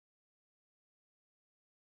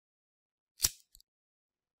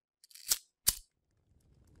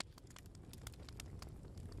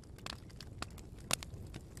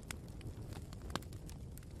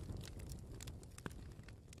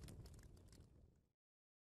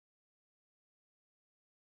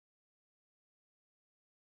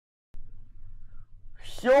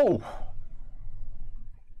Yo!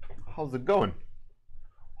 How's it going?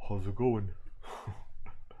 How's it going?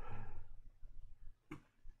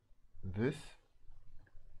 This?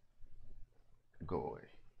 Go away.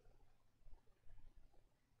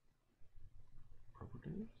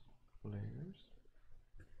 Properties? Layers?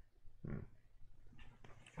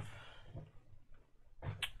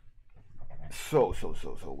 So,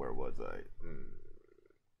 where was I?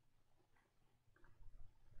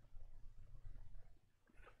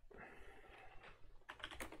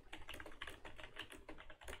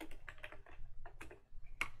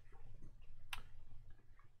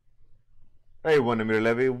 Hey, Warmup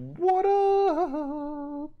Levy, what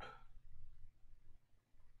up?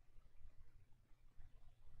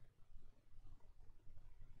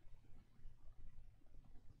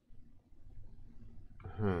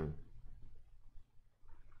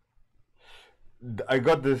 I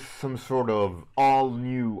got this some sort of all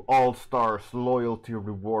new all stars loyalty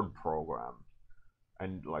reward program,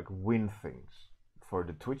 and like win things for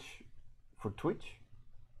the Twitch, for Twitch.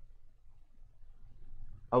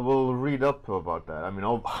 I will read up about that. I mean,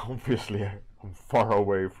 obviously, I'm far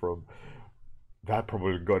away from that.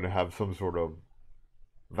 Probably going to have some sort of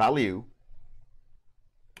value.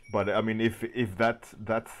 But I mean, if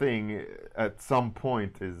that thing at some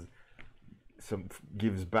point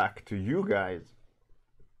gives back to you guys,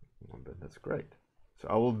 well, then that's great. So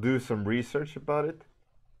I will do some research about it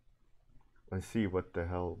and see what the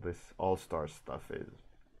hell this all-star stuff is.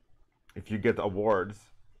 If you get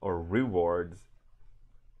awards or rewards,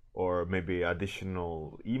 or maybe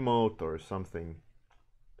additional emote or something,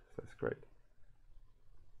 that's great.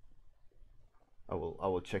 I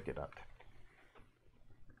will check it out.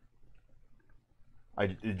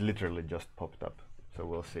 It literally just popped up, so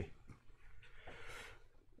we'll see.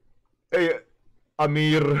 Hey,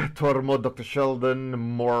 Amir, Tormo, Dr. Sheldon,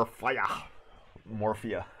 Morphia,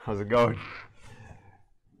 how's it going?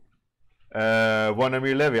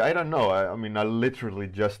 Warmup Levy, I don't know. I mean, I literally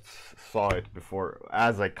just saw it before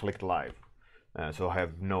as I clicked live, so I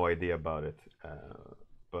have no idea about it.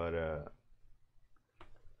 But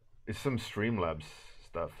it's some Streamlabs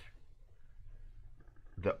stuff.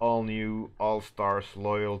 The all-new All-Stars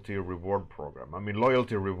Loyalty Reward Program. I mean,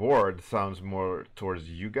 Loyalty Reward sounds more towards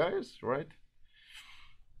you guys, right?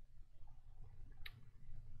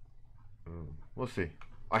 We'll see.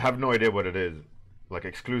 I have no idea what it is. Like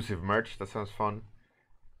exclusive merch, that sounds fun.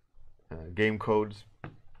 Game codes,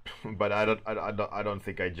 but I don't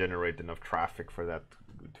think I generate enough traffic for that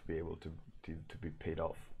to be able to be paid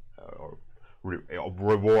off or a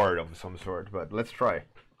reward of some sort. But let's try.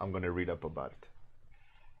 I'm gonna read up about it.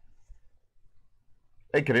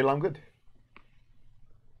 Hey Kirill, I'm good.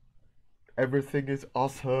 Everything is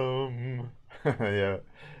awesome. Yeah.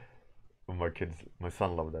 My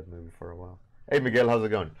son loved that movie for a while. Hey Miguel, how's it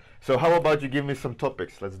going? So how about you give me some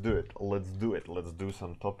topics? Let's do it. Let's do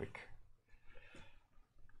some topic.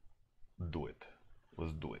 Do it.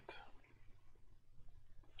 Let's do it.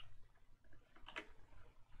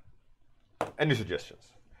 Any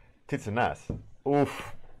suggestions? Tits and ass.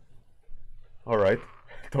 Oof. Alright.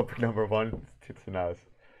 Topic number 1, tits and ass.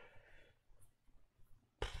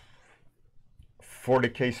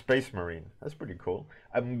 40k Space Marine. That's pretty cool.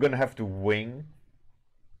 I'm gonna have to wing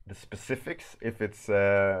the specifics if it's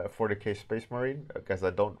 40k Space Marine, because I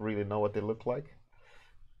don't really know what they look like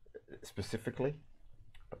specifically,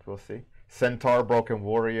 but we'll see. Centaur, Broken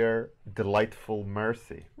Warrior, Delightful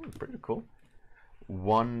Mercy. Pretty cool.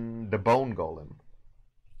 The Bone Golem.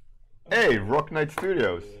 Hey, Rock Knight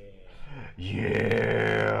Studios.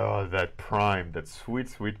 Yeah, that prime, that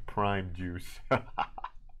sweet prime juice.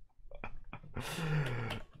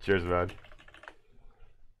 Cheers, man.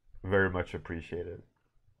 Very much appreciated.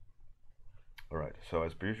 Alright, so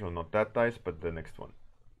as per usual, not that dice, but the next one.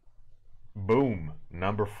 Boom,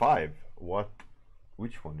 number 5.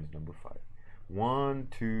 Which one is number 5? 1,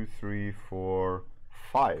 2, 3, 4,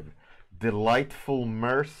 5. Delightful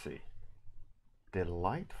Mercy.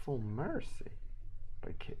 Delightful Mercy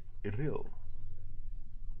by Kirill.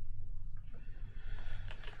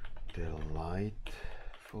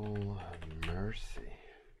 Delightful Mercy.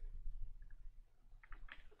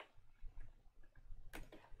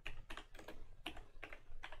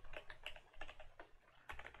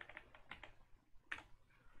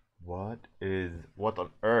 What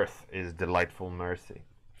on earth is Delightful Mercy?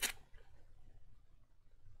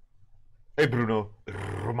 Hey Bruno,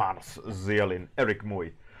 Romanos, Zealin, Eric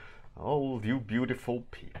Moy, all you beautiful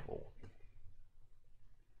people.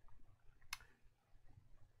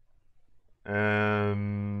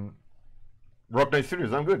 Rock Knight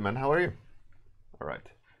Studios, I'm good, man. How are you? Alright.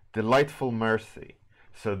 Delightful Mercy.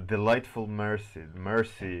 So delightful mercy.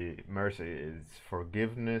 Mercy is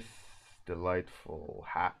forgiveness. Delightful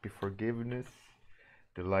happy forgiveness.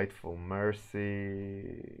 Delightful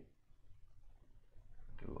mercy.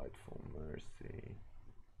 Delightful mercy.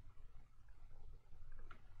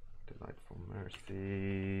 Delightful mercy.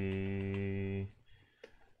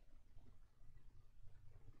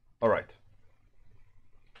 All right.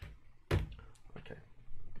 Okay.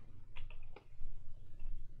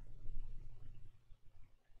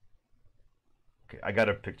 Okay, I got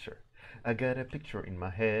a picture. I got a picture in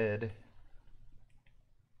my head.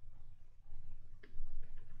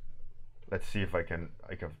 Let's see if I can,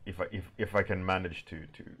 if I can manage to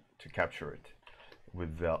capture it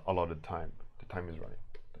with a lot of time. The time is running.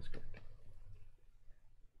 That's great.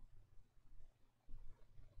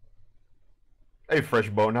 Hey, Fresh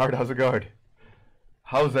Bonard, how's it going?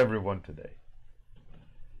 How's everyone today?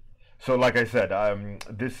 So, like I said,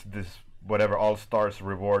 this whatever All Stars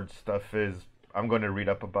reward stuff is, I'm going to read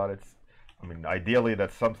up about it. I mean, ideally,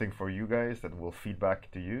 that's something for you guys that will feed back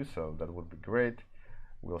to you, so that would be great.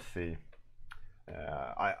 We'll see.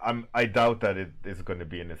 I doubt that it is going to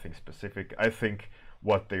be anything specific. I think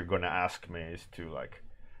what they're going to ask me is to like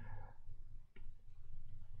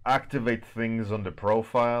activate things on the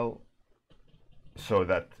profile so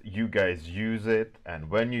that you guys use it, and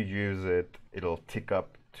when you use it, it'll tick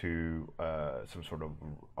up to some sort of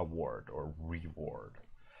award or reward.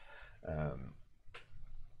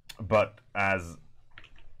 But as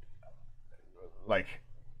like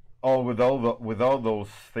with all those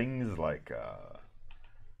things like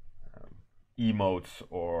emotes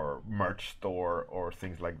or merch store or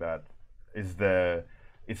things like that,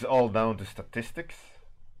 it's all down to statistics.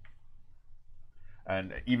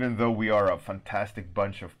 And even though we are a fantastic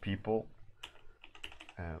bunch of people,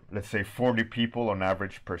 let's say 40 people on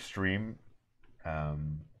average per stream,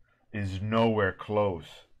 is nowhere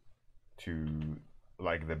close to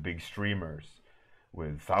like the big streamers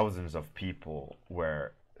with thousands of people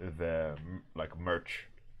where the like merch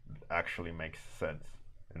actually makes sense,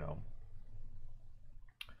 you know.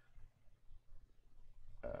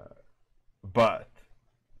 But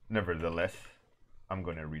nevertheless, I'm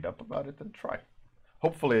gonna read up about it and try.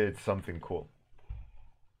 Hopefully it's something cool.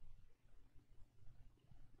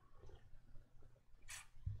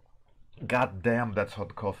 God damn, that's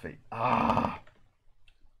hot coffee. Ah.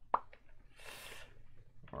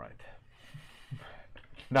 All right.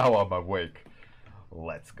 Now I'm awake.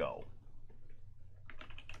 Let's go.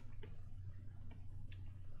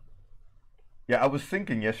 Yeah, I was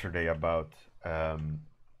thinking yesterday about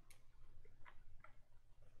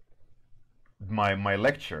my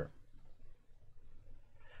lecture,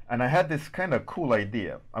 and I had this kind of cool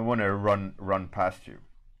idea. I want to run past you.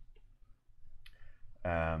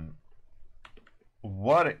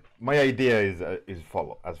 What my idea is as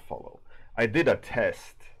follow. I did a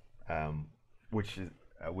test, which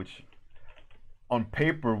on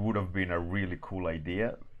paper would have been a really cool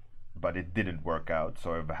idea, but it didn't work out,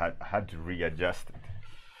 so I've had to readjust it.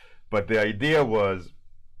 But the idea was,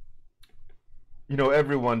 you know,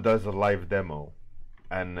 everyone does a live demo,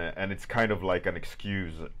 and it's kind of like an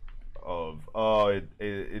excuse of, oh,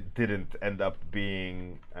 it didn't end up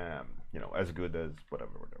being you know, as good as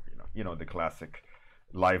whatever, you know the classic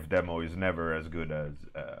live demo is never as good as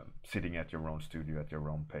sitting at your own studio at your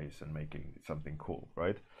own pace and making something cool,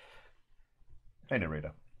 right? Anyway,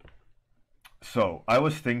 so I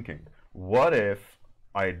was thinking, what if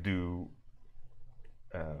I do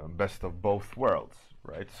best of both worlds,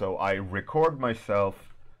 right? So I record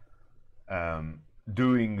myself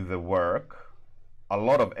doing the work, a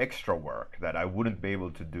lot of extra work that I wouldn't be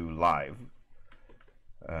able to do live,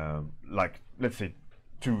 like let's say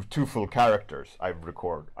two full characters. I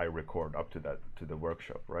record up to the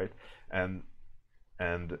workshop, right? And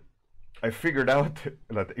I figured out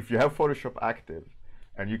that if you have Photoshop active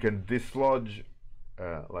and you can dislodge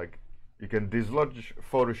like you can dislodge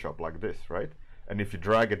Photoshop like this, right? And if you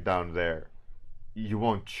drag it down there, it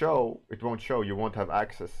won't show, you won't have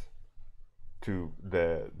access to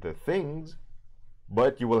the things,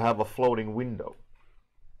 but you will have a floating window.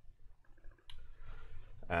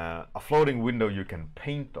 A floating window you can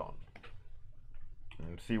paint on.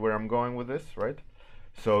 And see where I'm going with this, right?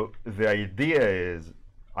 So the idea is,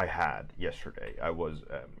 I had yesterday, I was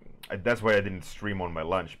that's why I didn't stream on my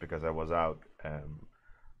lunch, because I was out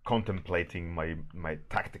contemplating my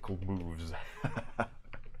tactical moves.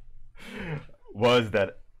 Was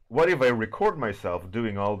that, what if I record myself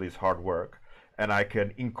doing all this hard work and I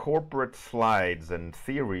can incorporate slides and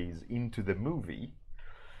theories into the movie,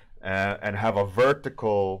 and have a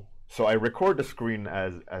vertical, so I record the screen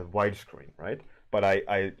as widescreen, right? But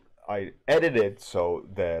I I edited so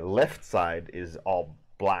the left side is all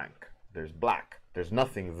blank. There's black. There's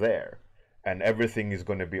nothing there. And everything is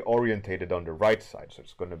going to be orientated on the right side. So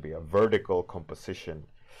it's going to be a vertical composition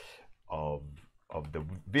of the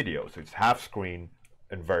video. So it's half screen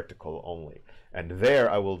and vertical only. And there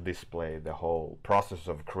I will display the whole process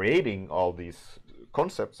of creating all these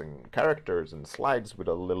concepts and characters and slides with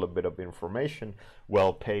a little bit of information,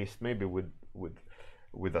 well paced, maybe with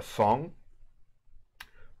a song.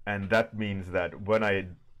 And that means that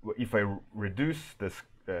if I reduce this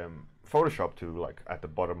Photoshop to like at the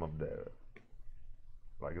bottom of the,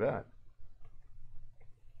 like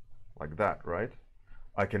that, right?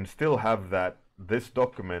 I can still have this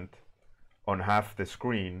document on half the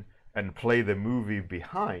screen and play the movie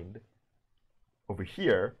behind over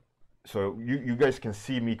here. So you guys can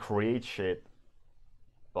see me create shit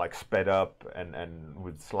like sped up and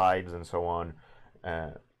with slides and so on.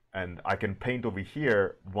 And I can paint over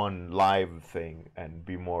here one live thing and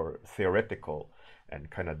be more theoretical and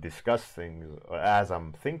kind of discuss things as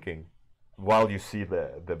I'm thinking, while you see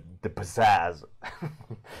the pizzazz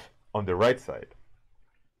on the right side.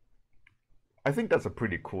 I think that's a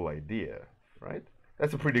pretty cool idea, right?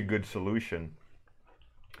 That's a pretty good solution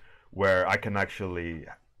where I can actually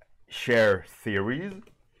share theories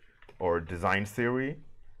or design theory,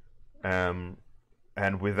 and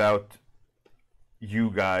without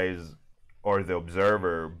you guys or the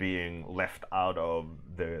observer being left out of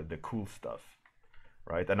the cool stuff,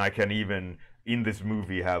 right? And I can even in this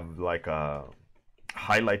movie have like a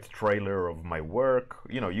highlight trailer of my work.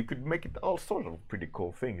 You know, you could make it all sorts of pretty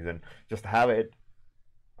cool things and just have it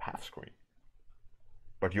half screen,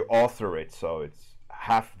 but you author it so it's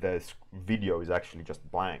half the video is actually just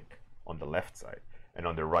blank on the left side, and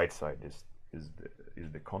on the right side is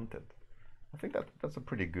the content. I think that's a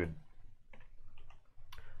pretty good.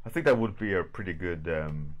 I think that would be a pretty good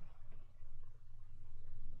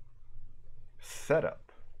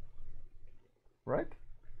setup, right?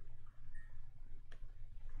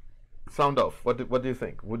 Sound off. What do you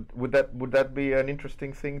think? Would that be an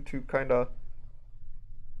interesting thing to kind of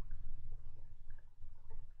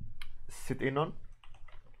sit in on?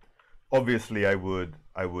 Obviously, I would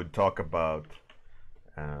talk about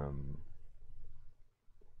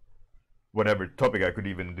whatever topic. I could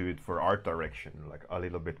even do it for art direction, like a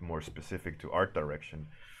little bit more specific to art direction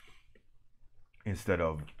instead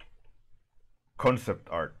of concept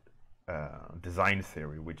art, design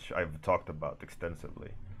theory, which I've talked about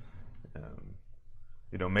extensively.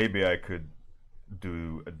 You know, maybe I could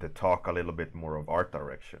do the talk a little bit more of art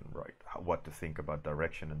direction, right? What to think about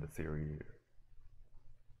direction and the theory.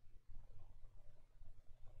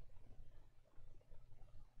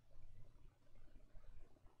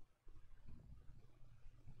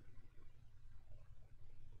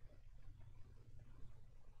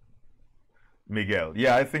 Miguel,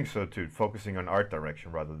 yeah, I think so too. Focusing on art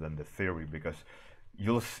direction rather than the theory, because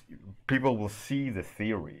people will see the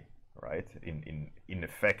theory, right, in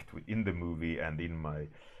effect in the movie and in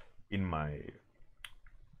my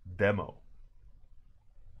demo.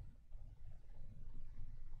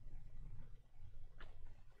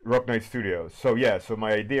 Rock Knight Studios. So yeah, so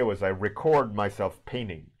my idea was I record myself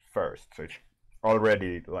painting first, so it's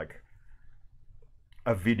already like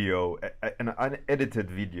a video, an unedited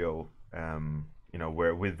video, you know,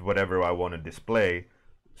 where with whatever I want to display.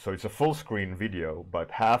 So it's a full screen video,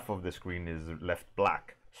 but half of the screen is left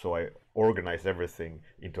black. So I organize everything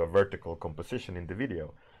into a vertical composition in the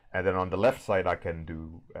video. And then on the left side, I can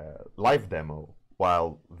do live demo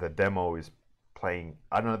while the demo is playing,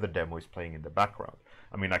 another demo is playing in the background.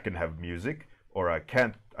 I mean, I can have music, or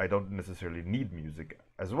I don't necessarily need music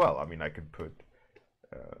as well. I mean, I could put,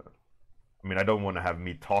 I mean, I don't want to have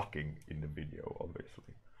me talking in the video,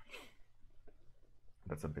 obviously.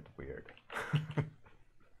 That's a bit weird.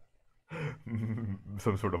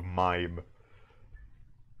 Some sort of mime.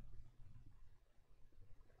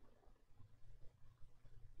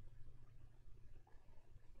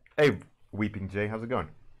 Hey, Weeping Jay, how's it going?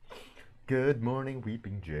 Good morning,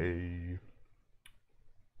 Weeping Jay.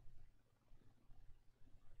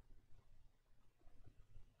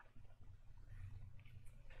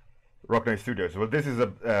 Rock Knight Studios. Well, this is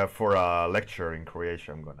for a lecture in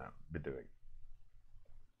Croatia I'm gonna be doing.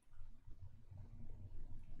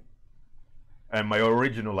 And my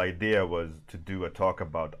original idea was to do a talk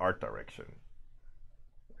about art direction.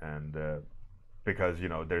 And because, you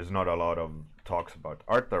know, there's not a lot of talks about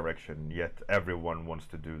art direction, yet everyone wants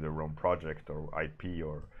to do their own project or IP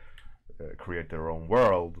or create their own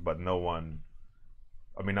world, but no one,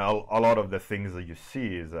 I mean, a lot of the things that you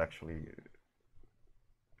see is actually,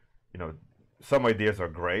 you know, some ideas are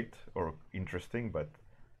great or interesting, but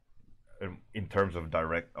in terms of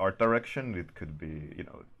direct art direction, it could be, you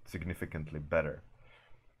know, significantly better.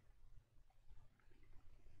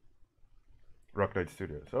 Rock Knight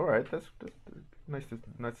Studios. All right, that's nice.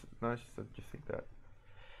 Nice that you think that.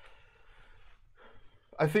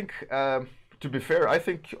 I think, to be fair, I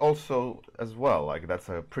think also as well, like that's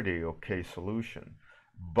a pretty okay solution,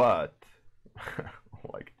 but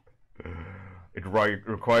like it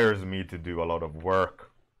requires me to do a lot of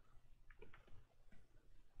work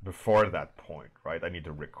before that point, right? I need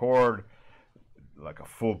to record like a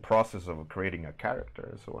full process of creating a character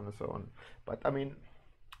and so on and so on. But I mean,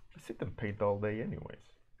 I sit and paint all day anyways.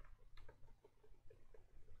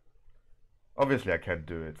 Obviously I can't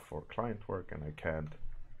do it for client work, and I can't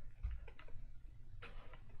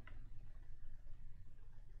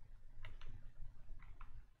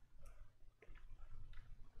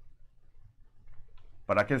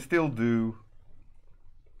but I can still do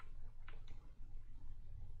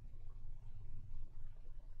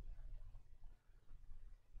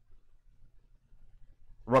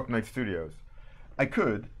Rock Knight Studios. I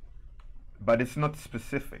could, but it's not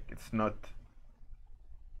specific. It's not.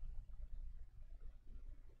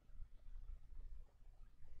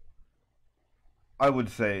 I would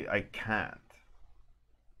say I can't.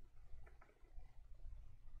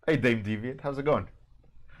 Hey, Dame Deviant, how's it going?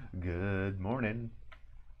 Good morning.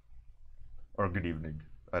 Or good evening.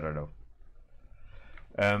 I don't know.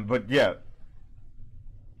 But yeah.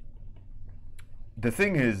 The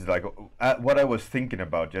thing is, like, what I was thinking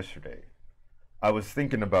about yesterday, I was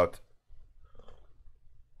thinking about,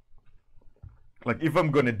 like, if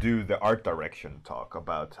I'm gonna do the art direction talk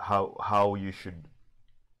about how you should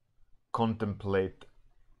contemplate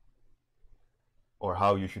or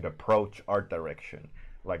how you should approach art direction,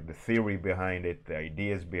 like the theory behind it, the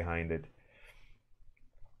ideas behind it.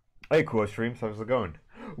 Hey, Kuo Streams, how's it going?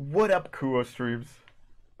 What up, Kuo Streams?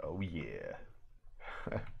 Oh yeah.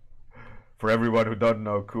 For everyone who don't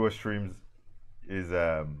know, Kuo Streams is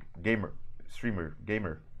a gamer,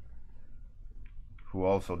 who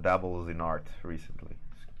also dabbles in art recently.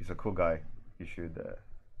 He's a cool guy. You should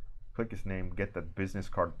click his name, get that business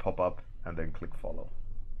card pop up, and then click follow.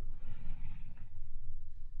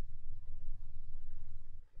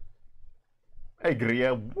 Hey,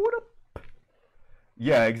 Gria, what up?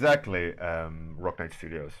 Yeah, exactly. Rock Knight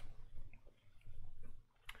Studios.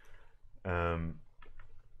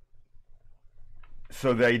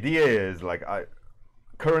 So the idea is, like,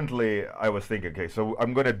 currently I was thinking, okay, so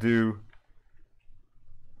I'm gonna do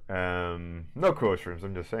no Kuo Streams.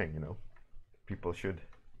 I'm just saying, you know, people should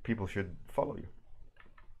follow you.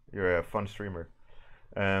 You're a fun streamer.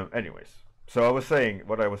 Anyways, so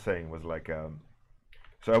what I was saying was like,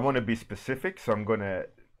 so I want to be specific. So I'm gonna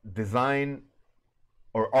design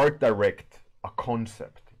or art direct a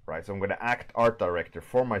concept, right? So I'm gonna act art director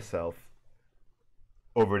for myself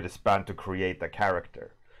over the span to create a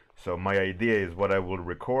character. So my idea is what I will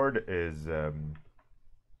record is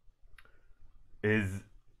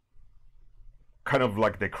kind of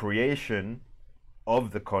like the creation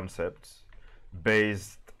of the concepts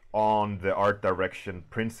based on the art direction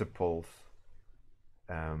principles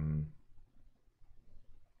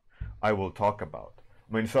I will talk about.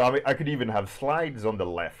 I mean, so I could even have slides on the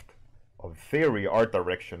left of theory, art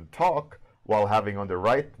direction talk, while having on the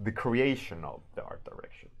right the creation of the art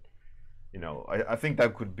direction. You know, I think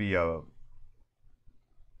that could be a...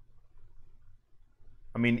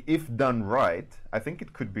 I mean, if done right, I think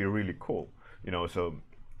it could be really cool. You know, so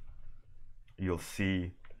you'll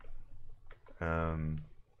see it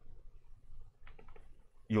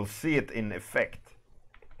in effect.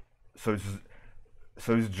 So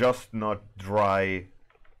it's just not dry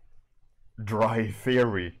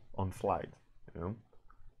theory on slides, you know.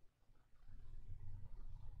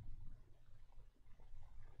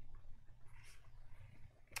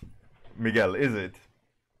 Miguel, is it?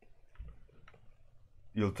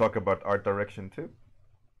 You'll talk about art direction too?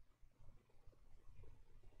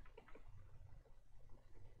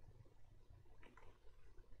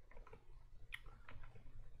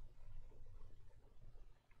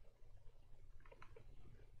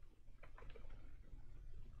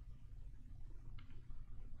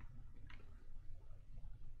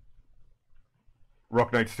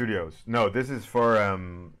 Rock Knight Studios. No, this is for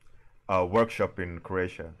a workshop in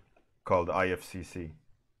Croatia called IFCC.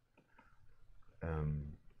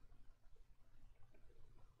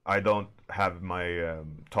 I don't have my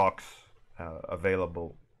talks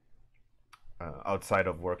available outside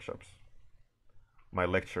of workshops. My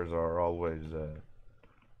lectures are always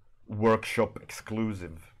workshop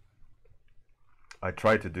exclusive. I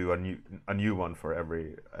try to do a new one for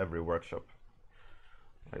every workshop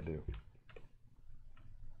I do.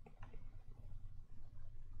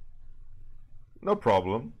 No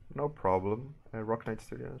problem. No problem. Rock Knight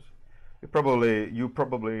Studios. You probably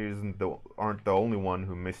aren't the only one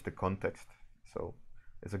who missed the context. So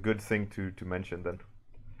it's a good thing to mention then.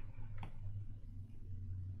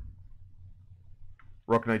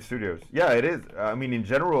 Rock Knight Studios. Yeah, it is. I mean, in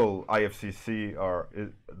general, IFCC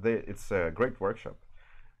it's a great workshop.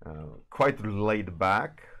 Quite laid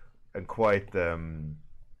back and quite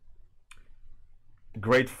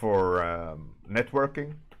great for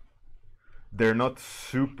networking. They're not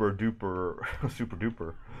super duper, super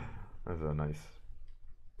duper. That's a nice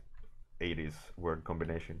 80s word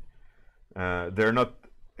combination. They're not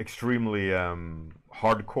extremely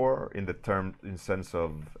hardcore in sense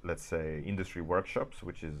of, let's say, industry workshops,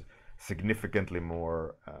 which is significantly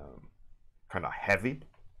more kind of heavy,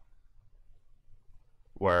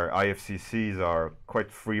 where IFCCs are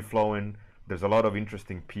quite free flowing. There's a lot of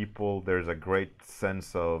interesting people. There's a great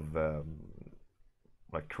sense of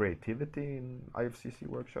like creativity in IFCC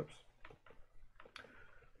workshops.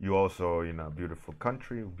 You also, beautiful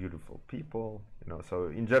country, beautiful people, So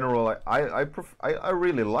in general, I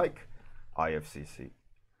really like IFCC.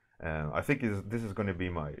 I think this is going to be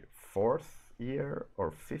my fourth year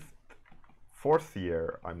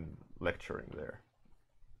I'm lecturing there.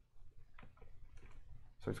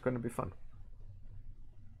 So it's going to be fun.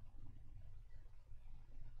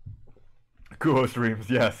 Cool streams,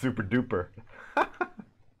 yeah, super duper.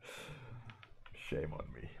 Shame on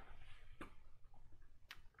me.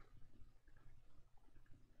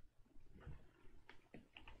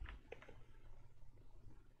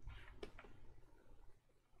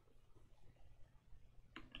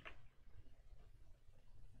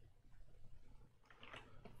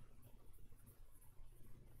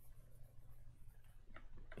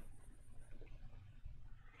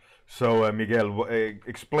 So, Miguel,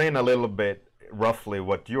 explain a little bit roughly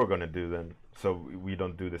what you're going to do then, so we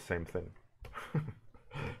don't do the same thing.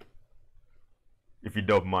 If you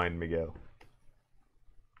don't mind, Miguel.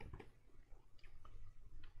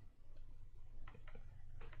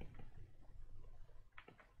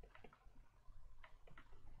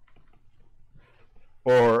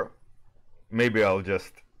 Or maybe I'll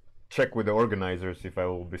just check with the organizers if I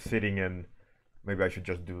will be sitting in. Maybe I should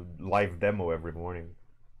just do live demo every morning.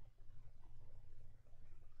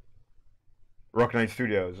 Rock Knight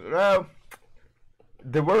Studios.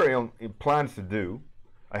 There were plans to do.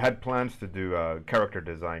 I had plans to do a character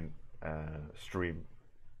design stream.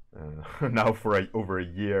 Now for over a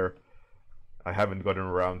year, I haven't gotten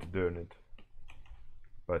around to doing it.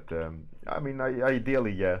 But I mean,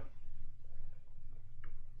 ideally, yeah.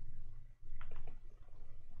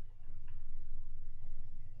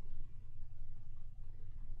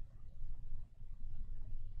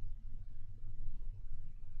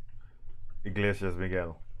 Iglesias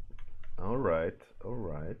Miguel. All right, all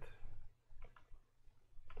right.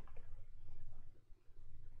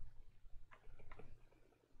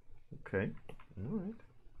 Okay, all right.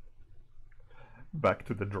 Back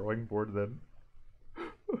to the drawing board then.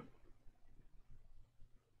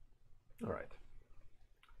 All right.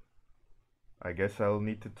 I guess I'll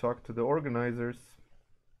need to talk to the organizers.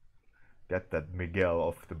 Get that Miguel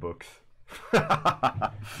off the books.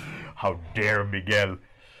 How dare Miguel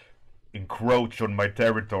encroach on my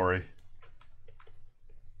territory.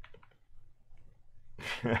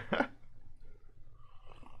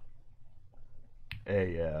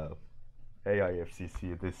 Hey, hey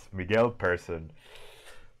IFCC, this Miguel person,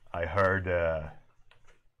 I heard,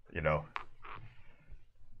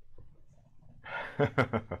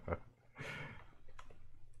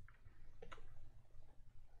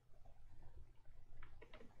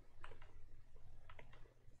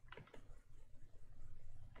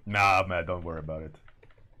 Nah, man, don't worry about it.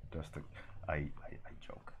 I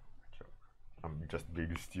joke. I'm just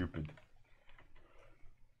being stupid.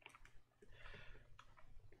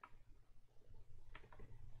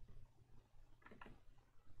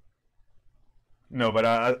 No, but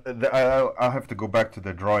I'll have to go back to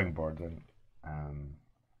the drawing board and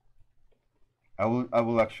I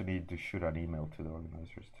will actually need to shoot an email to the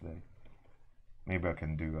organizers today. Maybe I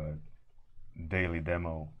can do a daily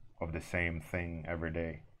demo of the same thing every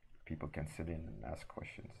day. People can sit in and ask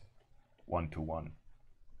questions, one-to-one.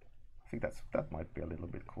 I think that might be a little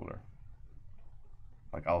bit cooler.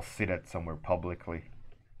 Like I'll sit at somewhere publicly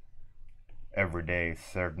every day,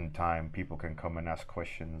 certain time. People can come and ask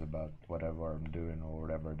questions about whatever I'm doing or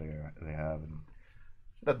whatever they have, and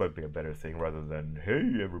that might be a better thing rather than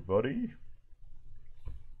hey everybody.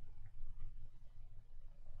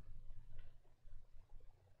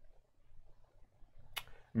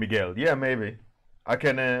 Miguel, yeah, maybe. I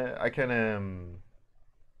can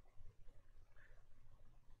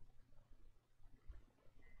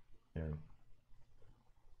Yeah.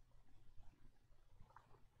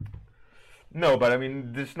 No, but I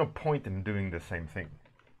mean, there's no point in doing the same thing.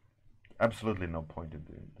 Absolutely no point in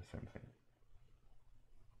doing the same thing.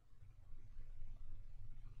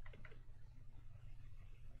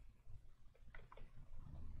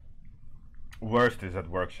 Worst is at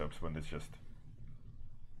workshops when it's just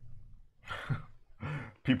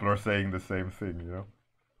people are saying the same thing, you know?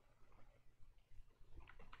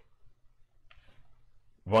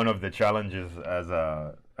 One of the challenges as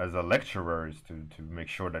a lecturer is to make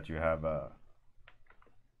sure that you have a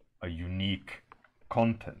unique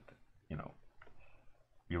content, you know,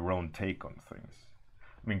 your own take on things.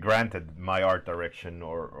 I mean, granted, my art direction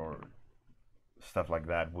or stuff like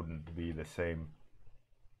that wouldn't be the same,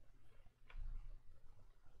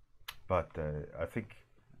 but I think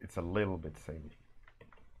it's a little bit samey.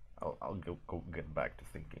 I'll go get back to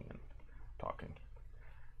thinking and talking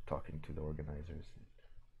to the organizers, and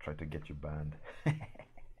try to get you banned.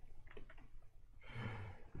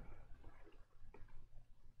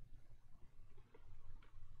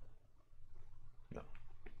 No.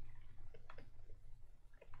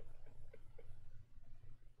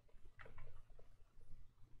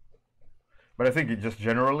 But I think it just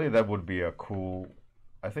generally that would be a cool.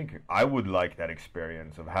 I think I would like that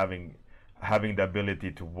experience of having the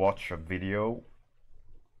ability to watch a video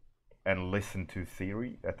and listen to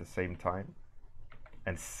theory at the same time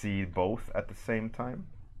and see both at the same time.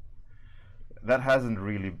 That hasn't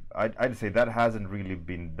really, I'd say that hasn't really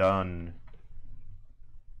been done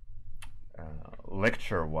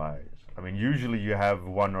lecture wise. I mean, usually you have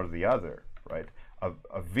one or the other, right?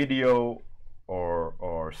 A video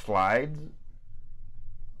or slides,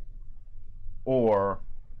 or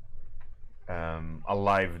a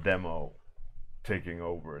live demo taking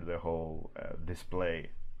over the whole display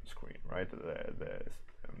screen, right? The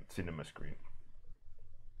cinema screen.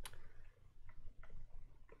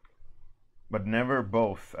 But never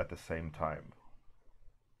both at the same time.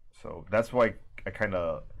 So that's why I kind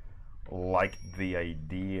of like the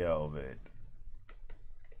idea of it.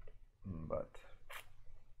 But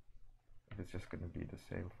if it's just going to be the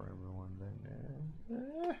same for everyone,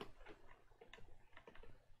 then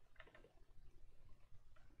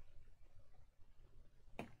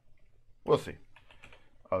we'll see.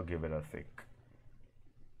 I'll give it a think.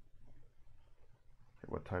 Okay,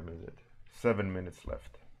 what time is it? 7 minutes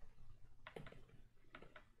left.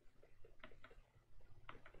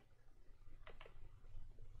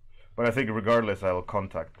 But I think regardless, I'll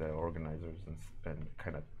contact the organizers and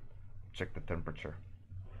kind of check the temperature.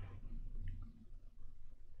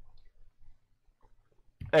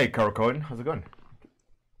 Hey, Carl Cohen, how's it going?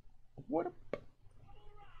 What up?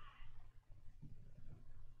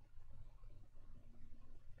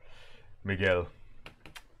 Miguel.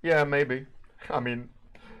 Yeah, maybe. I mean,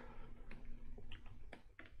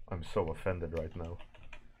 I'm so offended right now.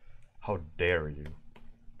 How dare you?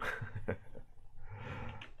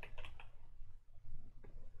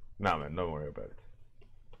 Nah, man, don't worry about it.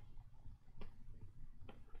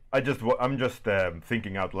 I'm just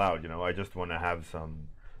thinking out loud, you know. I just want to have some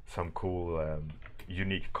cool,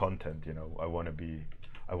 unique content, you know. I want to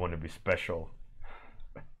be special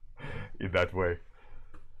in that way.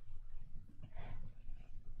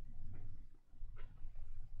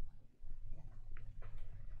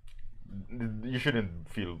 You shouldn't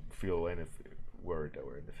feel anything worried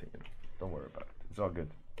or anything. You know? Don't worry about it. It's all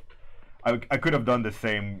good. I could have done the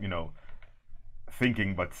same, you know,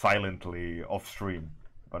 thinking but silently off stream,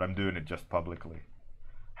 but I'm doing it just publicly,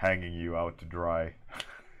 hanging you out to dry.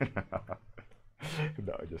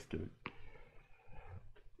 No, just kidding.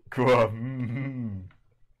 Cool.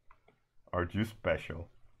 Aren't you special?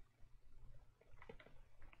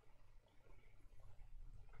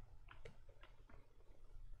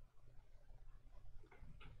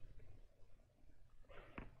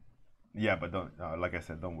 Yeah, but don't. Like I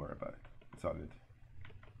said, don't worry about it. It's all good.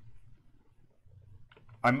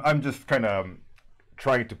 I'm just kind of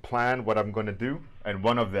trying to plan what I'm gonna do, and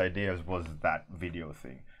one of the ideas was that video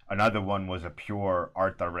thing. Another one was a pure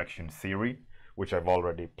art direction theory, which I've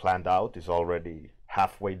already planned out. Is already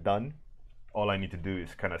halfway done. All I need to do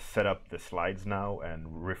is kind of set up the slides now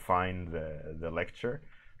and refine the lecture.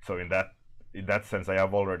 So in that sense, I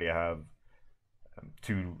already have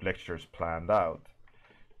 2 lectures planned out.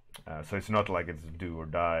 So it's not like it's do or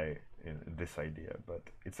die in this idea, but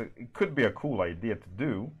it could be a cool idea to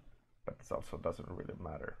do, but it also doesn't really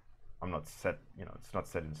matter. I'm not set, you know, it's not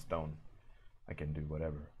set in stone. I can do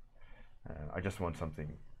whatever. I just want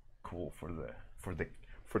something cool for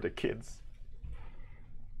the kids.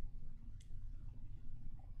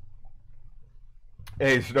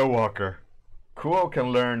 Hey, Snowwalker, Kuo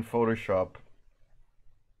can learn Photoshop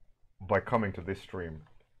by coming to this stream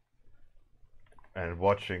and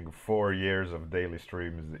watching 4 years of daily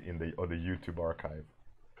streams in the on the YouTube archive.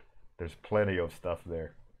 There's plenty of stuff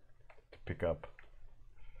there to pick up.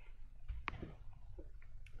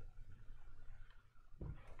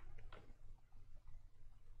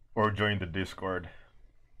 Or join the Discord.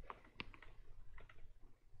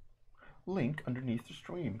 Link underneath the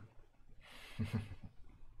stream.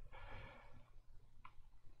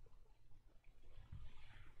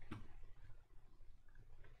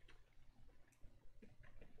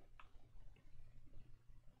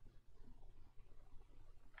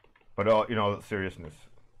 But you know, seriousness,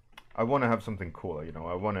 I want to have something cool. You know,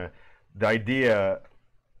 I want to. The idea,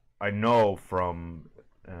 I know from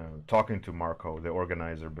talking to Marco, the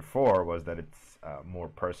organizer, before, was that it's more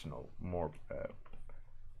personal,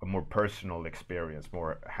 a more personal experience,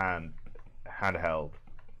 more handheld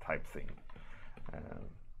type thing.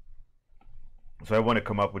 So I want to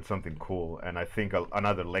come up with something cool, and I think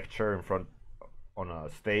another lecture in front on a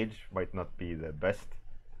stage might not be the best.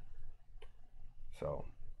 So.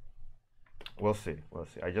 We'll see. We'll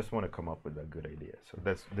see. I just want to come up with a good idea. So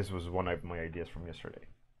this was one of my ideas from yesterday.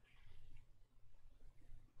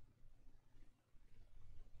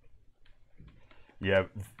 Yeah,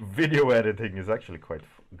 video editing is actually quite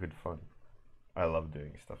good fun. I love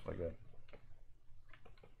doing stuff like that.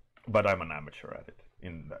 But I'm an amateur at it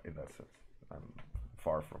in that sense. I'm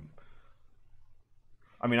far from.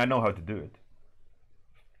 I mean, I know how to do it,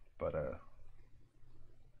 but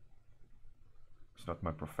it's not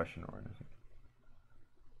my profession or anything.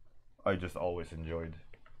 I just always enjoyed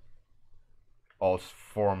all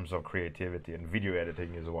forms of creativity, and video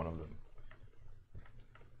editing is one of them.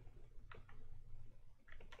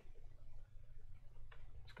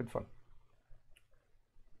 It's good fun.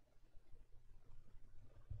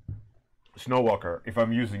 Snowwalker. If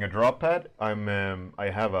I'm using a drop pad, I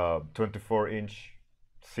have a 24-inch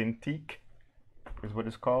Cintiq, is what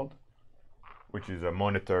it's called, which is a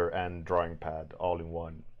monitor and drawing pad all in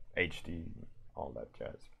one, HD, all that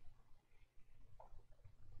jazz.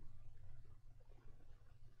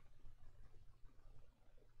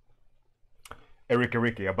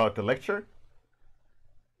 Erika, about the lecture?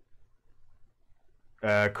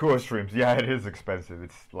 Kuo streams, yeah, it is expensive.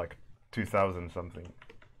 It's like 2,000 something.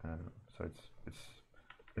 So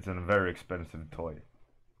it's a very expensive toy.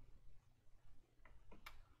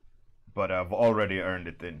 But I've already earned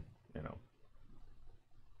it in, you know.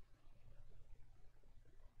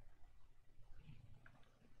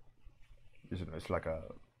 It's like a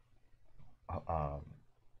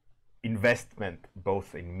investment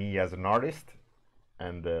both in me as an artist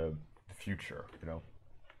and the future, you know.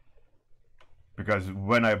 Because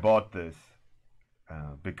when I bought this,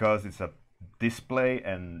 because it's a display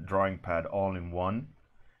and drawing pad all in one,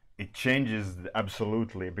 it changes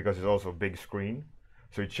absolutely, because it's also a big screen,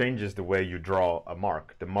 so it changes the way you draw a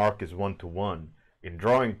mark. The mark is 1-to-1. In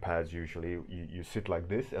drawing pads, usually you sit like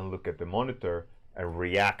this and look at the monitor and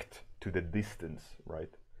react to the distance,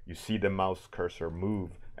 right? You see the mouse cursor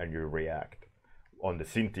move and you react. On the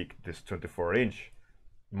Cintiq, this 24-inch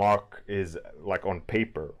mark is like on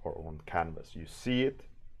paper or on canvas. You see it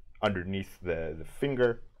underneath the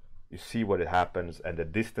finger, you see what it happens, and the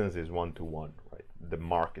distance is 1-to-1, right? The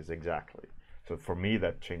mark is exactly. So for me,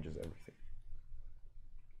 that changes everything.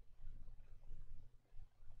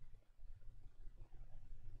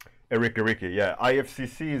 Erika, yeah,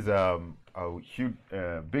 IFCC is a huge,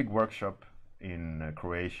 big workshop in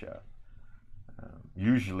Croatia.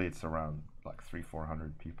 Usually it's around like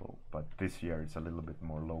 300-400 people, but this year it's a little bit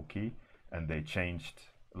more low key, and they changed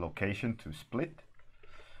location to Split.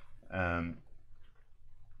 And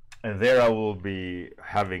there I will be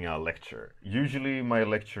having a lecture. Usually my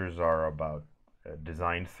lectures are about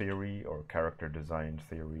design theory or character design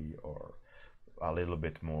theory, or a little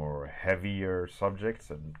bit more heavier subjects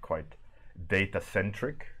and quite data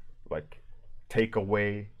centric, like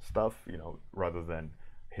takeaway stuff, you know, rather than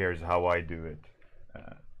here's how I do it.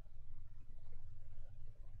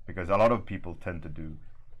 Because a lot of people tend to do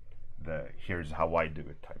the here's how I do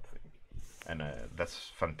it type thing, and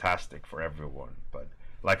that's fantastic for everyone. But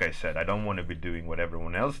like I said, I don't want to be doing what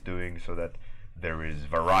everyone else is doing, so that there is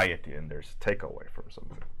variety and there's takeaway from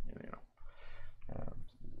something, you know,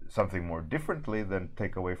 something more differently than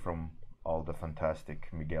take away from all the fantastic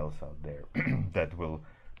Miguels out there that will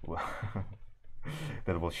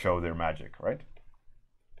that will show their magic, right?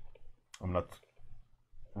 I'm not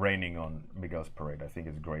raining on Miguel's parade. I think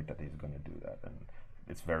it's great that he's going to do that, and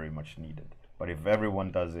it's very much needed. But if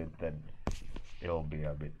everyone does it, then it'll be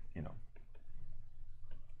a bit, you know,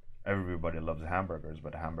 everybody loves hamburgers,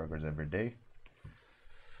 but hamburgers every day,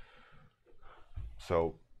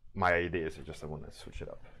 So my idea is just I want to switch it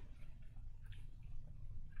up.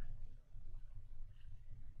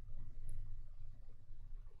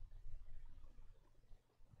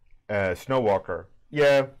 Snowwalker.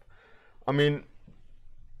 Yeah, I mean,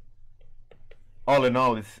 all in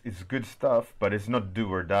all, it's good stuff, but it's not do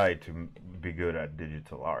or die to be good at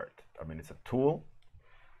digital art. I mean, it's a tool.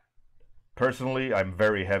 Personally, I'm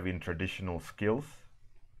very heavy in traditional skills,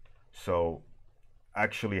 so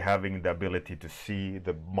actually having the ability to see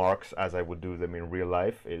the marks as I would do them in real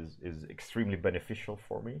life is extremely beneficial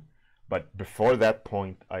for me. But before that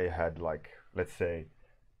point, I had, like, let's say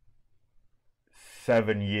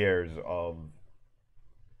 7 years of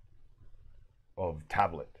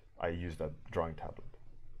tablet. I used a drawing tablet,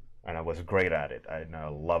 and I was great at it. And I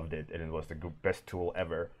loved it, and it was the best tool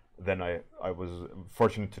ever. Then I was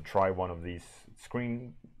fortunate to try one of these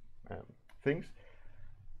screen things,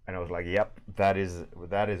 and I was like, yep, that is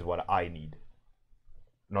what I need.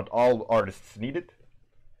 Not all artists need it.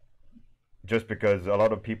 Just because a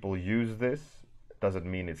lot of people use this doesn't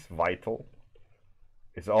mean it's vital.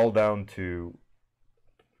 It's all down to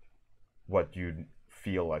what you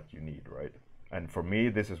feel like you need, right? And for me,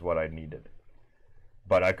 this is what I needed.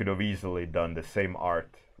 But I could have easily done the same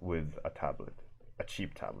art with a tablet, a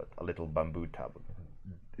cheap tablet, a little bamboo tablet.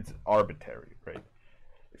 It's arbitrary, right?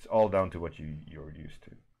 It's all down to what you're used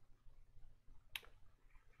to.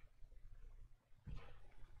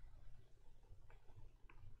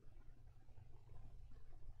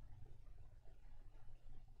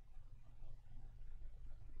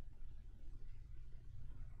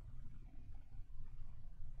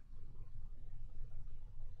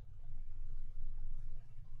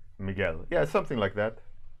 Miguel. Yeah, something like that.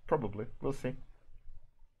 Probably. We'll see.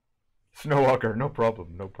 Snowwalker, no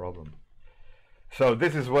problem, no problem. So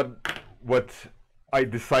this is what I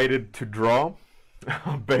decided to draw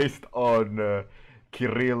based on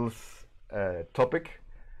Kirill's topic,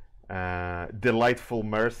 Delightful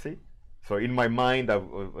Mercy. So in my mind, I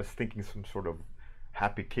was thinking some sort of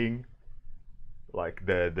happy king. Like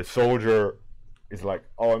the soldier is like,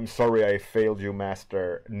 oh, I'm sorry I failed you,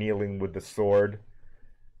 master, kneeling with the sword.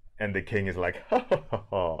 And the king is like, ha ha ha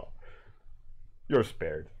ha, you're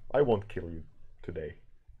spared. I won't kill you today.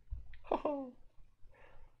 Ha ha.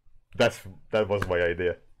 That was my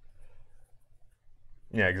idea.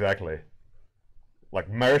 Yeah, exactly. Like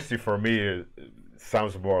mercy for me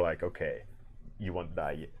sounds more like, okay, you won't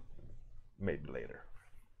die yet. Maybe later.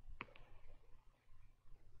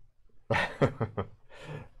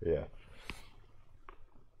 Yeah.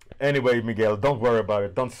 Anyway, Miguel, don't worry about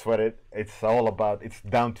it. Don't sweat it. It's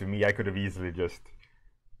down to me. I could have easily just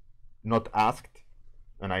not asked,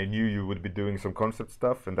 and I knew you would be doing some concept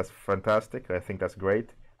stuff, and that's fantastic. I think that's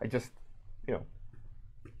great. I just,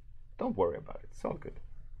 don't worry about it. It's all good.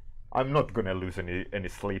 I'm not gonna lose any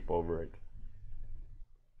sleep over it.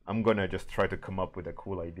 I'm gonna just try to come up with a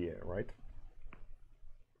cool idea, right?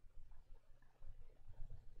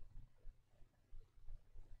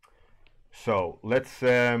 So let's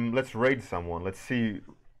raid someone. Let's see.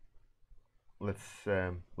 Let's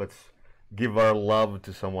give our love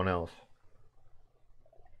to someone else.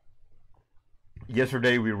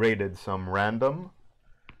 Yesterday we raided some random.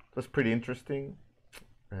 That's pretty interesting.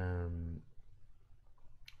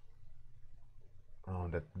 Oh,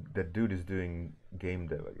 that dude is doing game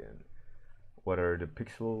dev again. What are the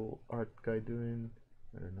pixel art guy doing?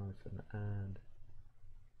 I don't know. It's an ad.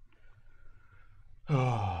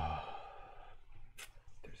 Oh.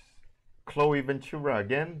 Chloe Ventura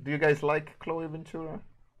again. Do you guys like Chloe Ventura?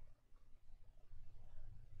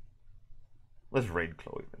 Let's raid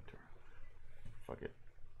Chloe Ventura. Fuck it.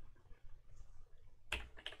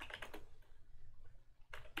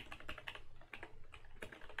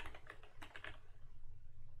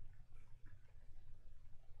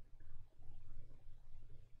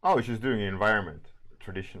 Oh, she's doing environment.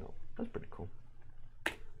 Traditional. That's pretty cool.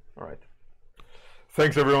 Alright.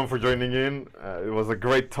 Thanks everyone for joining in. It was a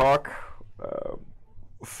great talk.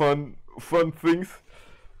 Fun things.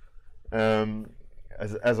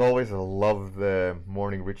 As always, I love the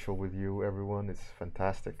morning ritual with you, everyone. It's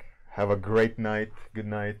fantastic. Have a great night. Good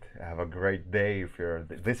night. Have a great day if you're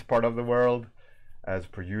this part of the world. As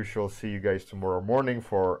per usual, see you guys tomorrow morning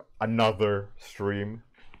for another stream.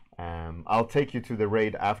 I'll take you to the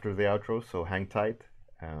raid after the outro, so hang tight.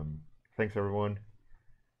 Thanks everyone.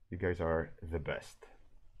 You guys are the best.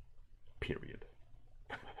 Period.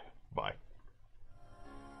 Bye.